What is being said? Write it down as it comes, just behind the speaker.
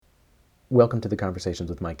Welcome to the Conversations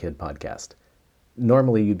with My Kid podcast.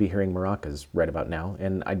 Normally, you'd be hearing maracas right about now,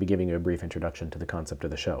 and I'd be giving you a brief introduction to the concept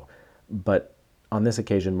of the show. But on this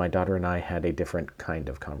occasion, my daughter and I had a different kind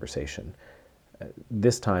of conversation.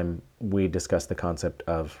 This time, we discussed the concept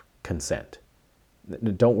of consent.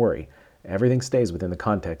 Don't worry, everything stays within the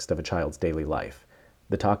context of a child's daily life.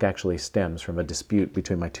 The talk actually stems from a dispute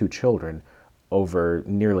between my two children over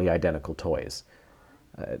nearly identical toys.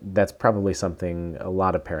 That's probably something a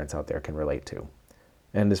lot of parents out there can relate to.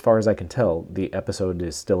 And as far as I can tell, the episode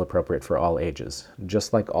is still appropriate for all ages,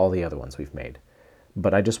 just like all the other ones we've made.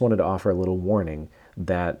 But I just wanted to offer a little warning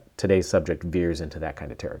that today's subject veers into that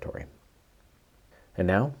kind of territory. And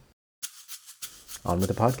now, on with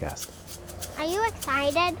the podcast. Are you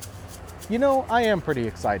excited? You know, I am pretty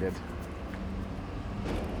excited.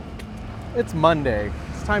 It's Monday.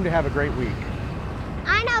 It's time to have a great week.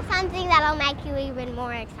 I know something that'll make you even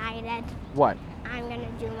more excited. What? I'm gonna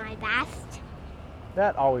do my best.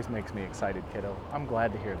 That always makes me excited, kiddo. I'm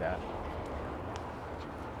glad to hear that.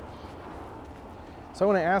 So I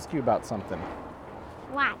want to ask you about something.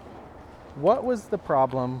 What? What was the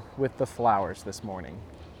problem with the flowers this morning?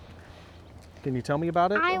 Can you tell me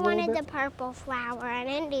about it I a little wanted bit? the purple flower, and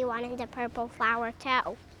Indy wanted the purple flower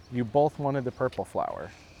too. You both wanted the purple flower,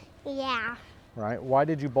 Yeah, right? Why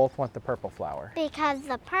did you both want the purple flower? because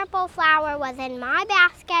the purple flower was in my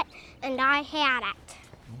basket, and I had it.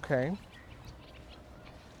 Okay.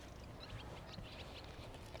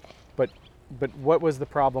 But what was the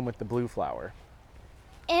problem with the blue flower?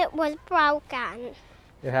 It was broken.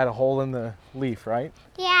 It had a hole in the leaf, right?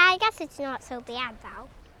 Yeah, I guess it's not so bad though.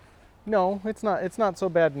 No, it's not. It's not so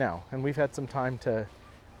bad now, and we've had some time to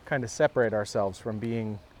kind of separate ourselves from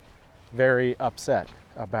being very upset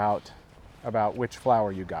about which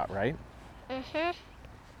flower you got, right? Mhm.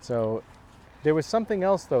 So there was something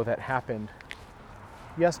else though that happened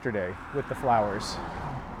yesterday with the flowers.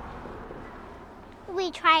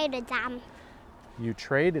 We traded them. You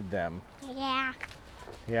traded them. Yeah,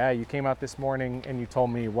 Yeah, you came out this morning and you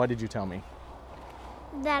told me, what did you tell me?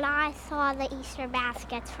 that I saw the Easter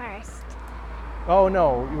baskets first. Oh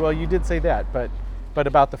no, well you did say that, but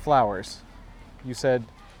about the flowers. You said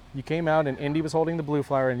you came out and Indy was holding the blue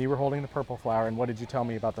flower and you were holding the purple flower, and what did you tell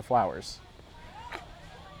me about the flowers?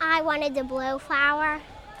 I wanted the blue flower.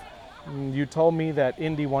 You told me that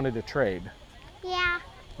Indy wanted to trade, Yeah,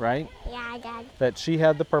 right? I did. That she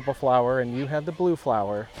had the purple flower and you had the blue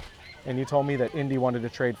flower, and you told me that Indy wanted to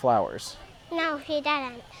trade flowers. No, she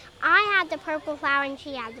didn't. I had the purple flower and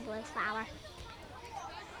she had the blue flower.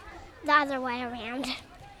 The other way around.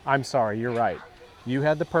 I'm sorry, you're right. You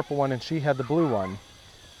had the purple one and she had the blue one,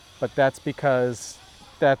 but that's because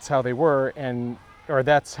that's how they were, or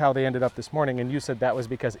that's how they ended up this morning, and you said that was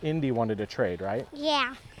because Indy wanted to trade, right?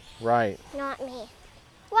 Yeah, Right. not me.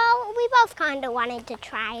 Well, we both kind of wanted to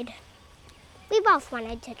trade. We both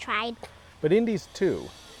wanted to trade, But Indy's 2.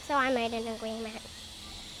 so I made an agreement.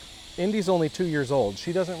 Indy's only 2 years old.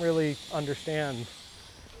 She doesn't really understand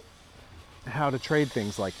how to trade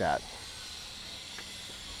things like that.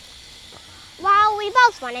 Well, we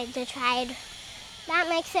both wanted to trade. That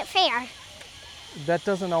makes it fair. That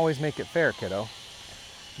doesn't always make it fair, kiddo.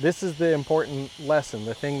 This is the important lesson,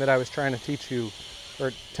 the thing that I was trying to teach you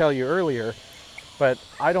or tell you earlier, but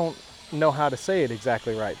I don't know how to say it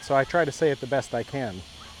exactly right, so I try to say it the best I can.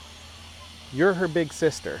 You're her big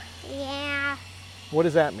sister. Yeah, What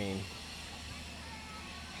does that mean?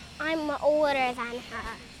 I'm older than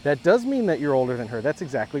her. That does mean that you're older than her. That's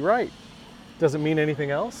exactly right. Does it mean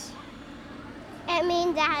anything else? It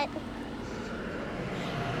means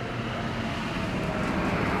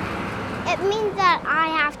that I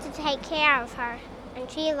have to take care of her, and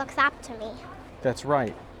she looks up to me. That's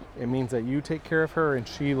right. It means that you take care of her and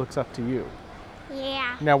she looks up to you.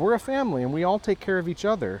 Yeah. Now, we're a family and we all take care of each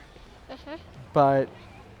other, Mhm. but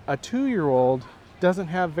a 2-year-old doesn't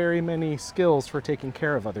have very many skills for taking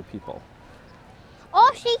care of other people.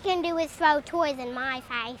 All she can do is throw toys in my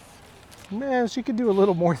face. Man, she could do a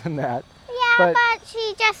little more than that. Yeah, But- but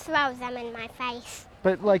she just throws them in my face.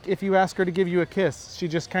 But like, if you ask her to give you a kiss, she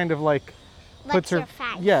just kind of like Licks puts her your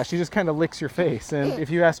face. Yeah, she just kind of licks your face. And if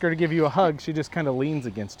you ask her to give you a hug, she just kind of leans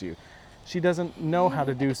against you. She doesn't know how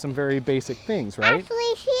to do some very basic things, right?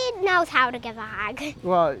 Actually, she knows how to give a hug.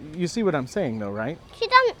 Well, you see what I'm saying though, right? She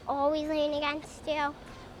doesn't always lean against you.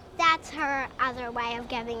 That's her other way of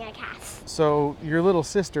giving a kiss. So your little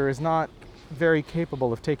sister is not very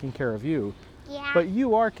capable of taking care of you, Yeah. but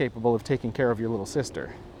you are capable of taking care of your little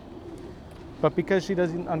sister. But because she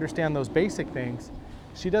doesn't understand those basic things,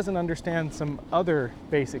 she doesn't understand some other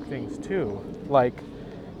basic things too. Like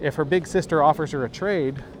if her big sister offers her a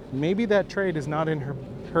trade, maybe that trade is not in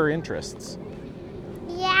her interests.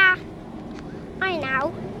 Yeah, I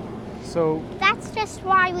know. So, That's just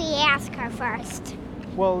why we ask her first.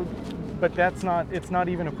 well, but it's not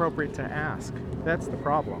even appropriate to ask. That's the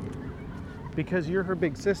problem. Because you're her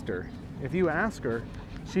big sister. If you ask her,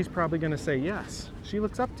 she's probably going to say yes. She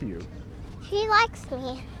looks up to you. She likes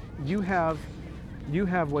me. You have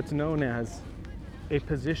what's known as a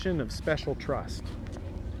position of special trust.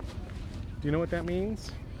 Do you know what that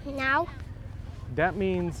means? No? That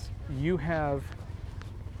means you have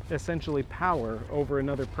essentially power over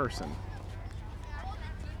another person.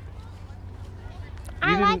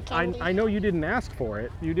 I like candy. I know you didn't ask for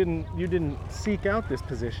it. You didn't seek out this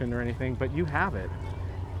position or anything, but you have it.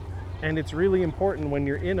 And it's really important when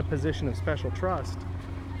you're in a position of special trust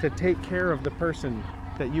to take care of the person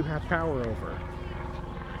that you have power over.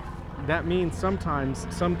 That means sometimes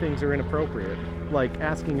some things are inappropriate, like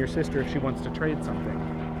asking your sister if she wants to trade something.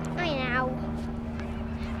 I know.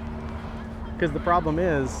 Because the problem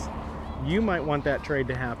is, you might want that trade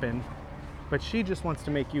to happen, but she just wants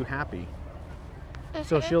to make you happy.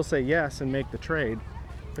 So she'll say yes and make the trade,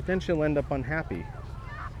 but then she'll end up unhappy.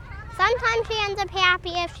 Sometimes she ends up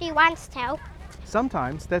happy if she wants to.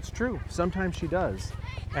 Sometimes, that's true. Sometimes she does.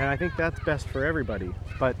 And I think that's best for everybody.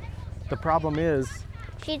 But the problem is,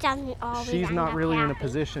 She doesn't always she's end not up really in a happy.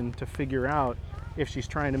 position to figure out if she's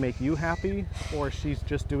trying to make you happy or she's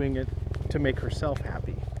just doing it to make herself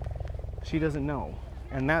happy. She doesn't know.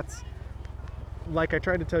 And that's, like I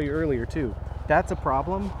tried to tell you earlier too, that's a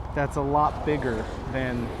problem that's a lot bigger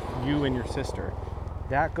than you and your sister.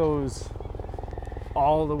 That goes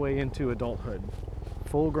all the way into adulthood.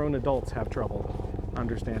 Full-grown adults have trouble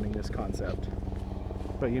understanding this concept.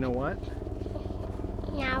 But you know what?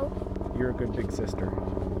 No. You're a good big sister.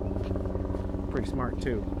 Pretty smart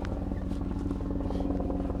too.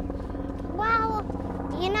 Well,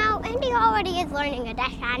 Indy already is learning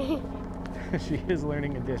addition. She is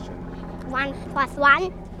learning addition. 1 plus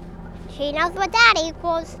 1. She knows what that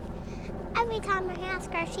equals. Every time I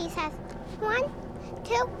ask her, she says 1,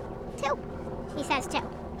 2, 2. She says 2.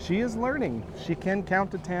 She is learning. She can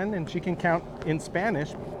count to 10 and she can count in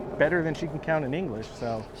Spanish better than she can count in English,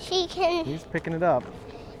 so She can, she's picking it up.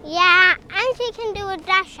 yeah, and she can do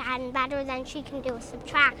addition better than she can do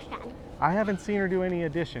subtraction. I haven't seen her do any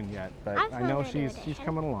addition yet, but I've I know seen her do she's addition.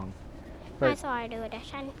 coming along. I But saw her do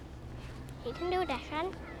addition. She can do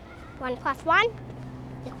addition. 1 plus 1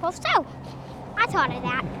 equals 2. I taught her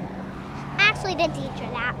that. I actually did teach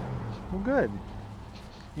her that. well, good.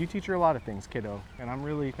 You teach her a lot of things, kiddo, and I'm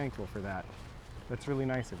really thankful for that. That's really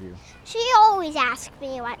nice of you. She always asks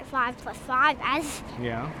me what 5 plus 5 is.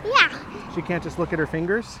 Yeah? Yeah, She can't just look at her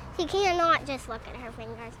fingers? she cannot just look at her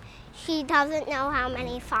fingers. She doesn't know how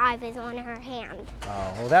many 5 is on her hand.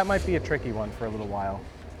 Oh, well, that might be a tricky one for a little while.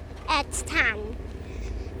 It's 10.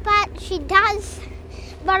 But she does,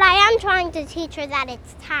 but I am trying to teach her that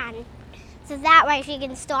it's 10. So that way she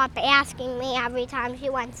can stop asking me every time she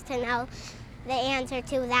wants to know the answer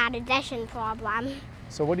to that addition problem.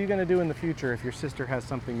 So what are you going to do in the future if your sister has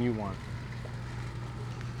something you want?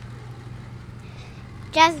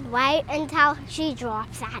 Just wait until she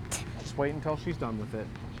drops it. Just wait until she's done with it.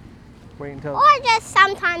 Wait until Or just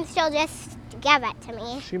sometimes she'll just give it to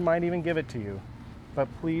me. she might even give it to you. But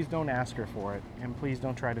please don't ask her for it, and please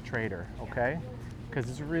don't try to trade her, okay? Because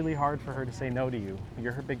it's really hard for her to say no to you.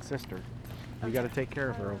 You're her big sister. You got to take care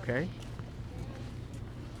of her, okay?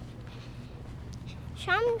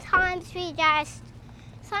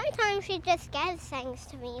 Sometimes she just gives things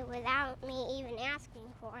to me without me even asking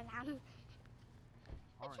for them.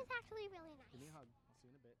 Which is actually really nice.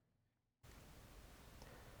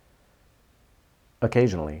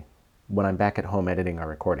 Occasionally, when I'm back at home editing our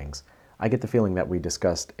recordings, I get the feeling that we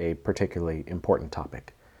discussed a particularly important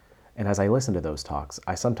topic. And as I listen to those talks,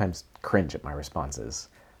 I sometimes cringe at my responses.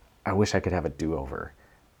 I wish I could have a do-over,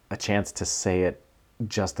 a chance to say it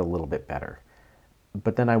just a little bit better.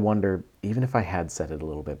 But then I wonder, even if I had said it a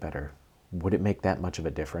little bit better, would it make that much of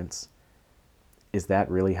a difference? Is that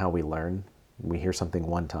really how we learn? We hear something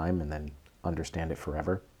one time and then understand it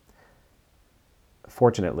forever?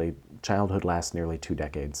 Fortunately, childhood lasts nearly 2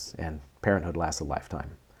 decades, and parenthood lasts a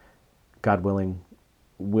lifetime. God willing,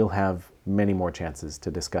 we'll have many more chances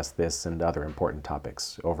to discuss this and other important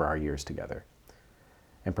topics over our years together.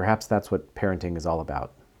 And perhaps that's what parenting is all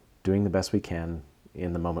about, doing the best we can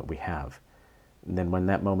in the moment we have. And then when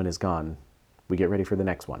that moment is gone, we get ready for the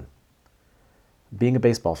next one. Being a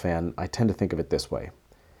baseball fan, I tend to think of it this way.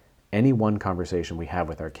 Any one conversation we have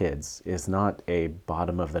with our kids is not a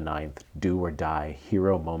bottom of the ninth, do or die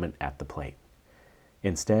hero moment at the plate.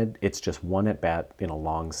 Instead, it's just one at bat in a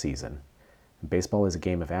long season. Baseball is a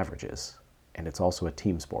game of averages, and it's also a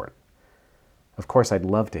team sport. Of course, I'd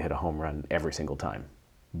love to hit a home run every single time,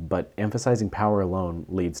 but emphasizing power alone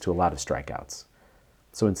leads to a lot of strikeouts.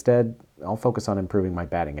 So instead, I'll focus on improving my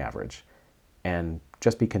batting average and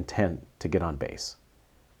just be content to get on base.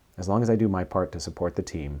 As long as I do my part to support the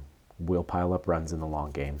team, we'll pile up runs in the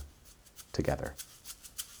long game together.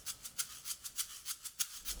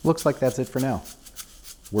 Looks like that's it for now.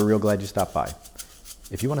 We're real glad you stopped by.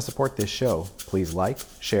 If you want to support this show, please like,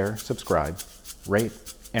 share, subscribe, rate,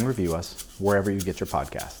 and review us wherever you get your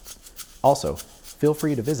podcasts. Also, feel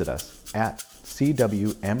free to visit us at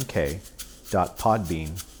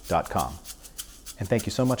cwmk.podbean.com. And thank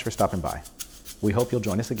you so much for stopping by. We hope you'll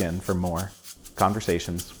join us again for more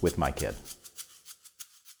Conversations with My Kid.